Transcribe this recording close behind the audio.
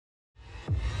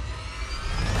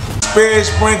Sperry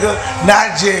sprinkler,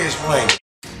 not Jerry sprinkler.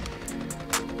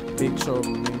 Big trouble,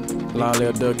 nigga. Long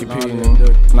little Ducky P,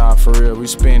 nigga. Nah, for real, we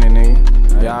spinning,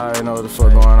 nigga. Y'all already know what the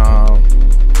fuck going on.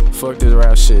 Fuck this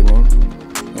rap shit, nigga.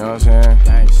 You know what I'm saying?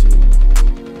 Gang shit.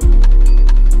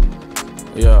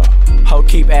 Yeah. Ho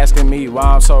keep asking me why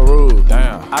I'm so rude.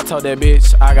 Damn. I told that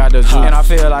bitch I got the juice. And I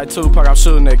feel like Tupac, I'm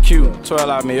shooting that cute. 12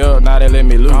 locked me up, now they let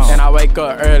me loose. And I wake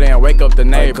up early and wake up the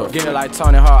neighbor. Get it like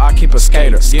Tony Hawk, I keep a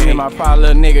skater. Give me my pride,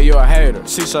 little nigga, you a hater.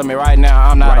 She saw me right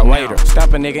now, I'm not a waiter.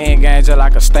 Stamp a nigga in gang just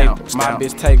like a staple. My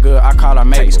bitch take good, I call her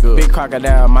Mabel. Big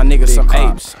crocodile, my nigga some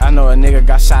apes. I know a nigga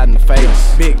got shot in the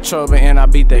face. Big trouble and I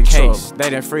beat that case. They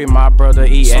done free my brother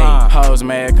EA. Hoes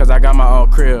mad cause I got my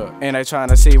own crib. And they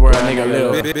tryna see where a nigga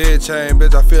live.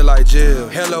 Bitch, I feel like jail.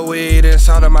 Hella weed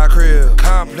inside of my crib.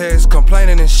 Complex,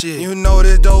 complaining and shit. You know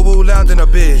this dope boo loud in a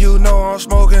bit. You know I'm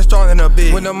smoking strong in a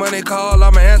bit. When the money call,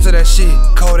 I'ma answer that shit.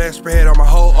 Kodak spread on my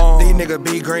whole arm. These niggas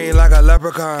be green like a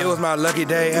leprechaun. It was my lucky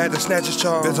day, had to snatch his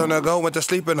charm. Bitch on the go, went to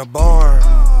sleep in the barn.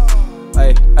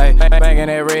 Hey, banging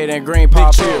that red and green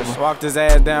pop cheers. Walked his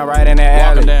ass down right in that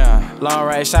alley. Down. Long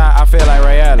range shot, I feel like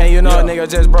Ray Allen. And you know a nigga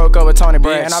just broke up with Tony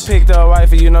Brass. And I picked up a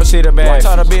wifey, you know she the bad.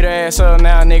 Told her beat her ass up,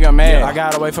 now a nigga mad. I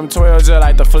got away from 12 just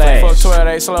like the Flash. Fuck 12,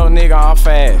 they slow, nigga, I'm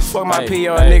fast. Fuck my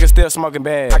PO, a nigga still smoking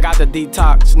bad. I got the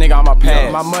detox, nigga, on my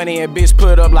pad. My money and bitch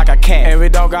put up like a cat. And we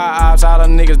don't got ops, all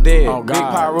them niggas dead. Oh, Big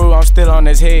Pyru, I'm still on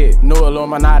his head. New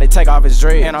Illuminati, take off his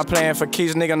dread. And I'm playing for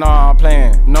keys, nigga, know I'm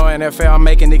playing. No NFL, I'm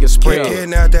making niggas spread.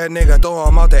 Getting out that nigga, throw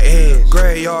him out the edge.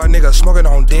 Graveyard nigga smoking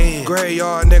on dead.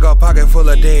 Graveyard nigga pocket full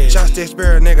of dead. Shots this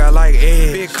spirit nigga like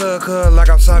Ed. Big cuz like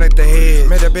I'm Sonic the Hedge.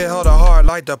 Made that bitch hold her heart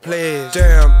like the pledge.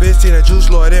 Damn, bitch seen a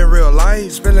juice lord in real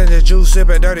life. Spilling the juice,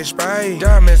 sipping dirty Sprite.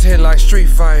 Diamonds hit like Street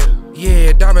Fighter.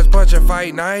 Yeah, diamonds punching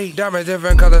fight night. Diamonds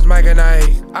different colors, Mike and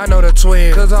Ike. I know the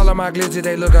twins, cause all of my glitzy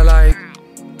they look alike.